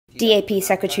DAP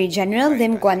Secretary-General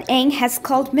Lim Guan Eng has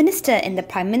called Minister in the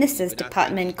Prime Minister's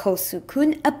Department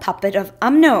Koon a puppet of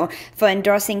Umno for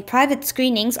endorsing private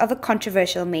screenings of a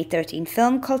controversial May 13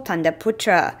 film called Tanda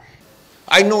Putera.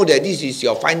 I know that this is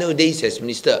your final days as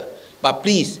Minister, but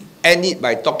please end it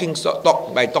by talking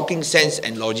sense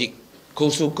and logic.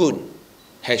 Koon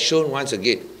has shown once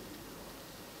again,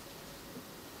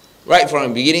 right from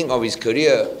the beginning of his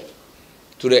career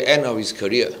to the end of his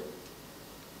career,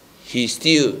 he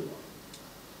still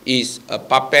is a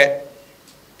puppet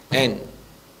and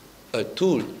a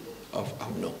tool of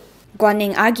Umno. Guan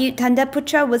Eng argued Tanda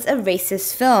Putera was a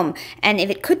racist film, and if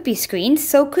it could be screened,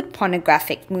 so could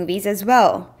pornographic movies as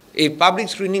well. If public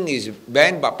screening is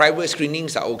banned but private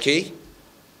screenings are okay,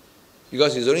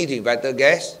 because it's only to invite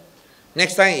guests,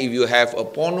 next time if you have a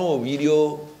porno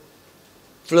video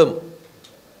film,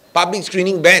 public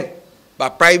screening banned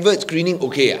but private screening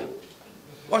okay.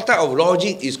 What type of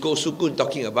logic is Koon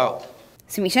talking about?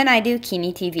 Sumisha Naidu,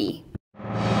 Kini TV.